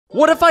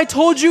What if I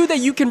told you that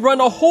you can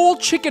run a whole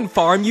chicken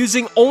farm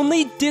using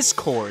only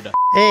Discord?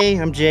 Hey,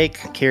 I'm Jake,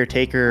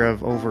 caretaker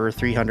of over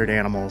 300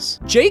 animals.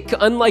 Jake,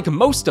 unlike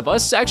most of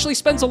us, actually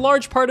spends a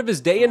large part of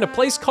his day in a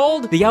place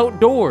called the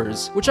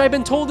outdoors, which I've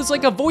been told is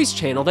like a voice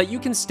channel that you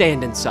can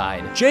stand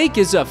inside. Jake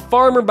is a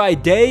farmer by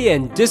day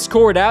and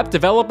Discord app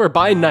developer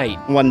by night.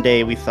 One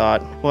day we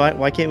thought,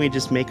 why can't we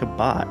just make a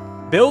bot?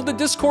 Build a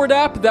Discord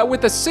app that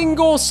with a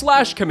single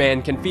slash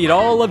command can feed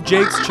all of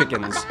Jake's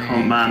chickens.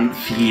 Oh man,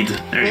 feed.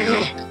 There you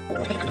go.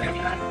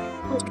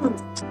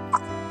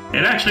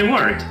 It actually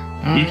worked.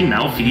 You can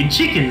now feed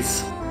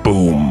chickens.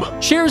 Boom.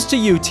 Cheers to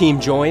you, Team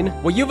Join.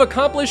 What you've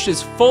accomplished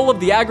is full of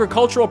the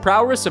agricultural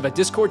prowess of a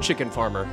Discord chicken farmer.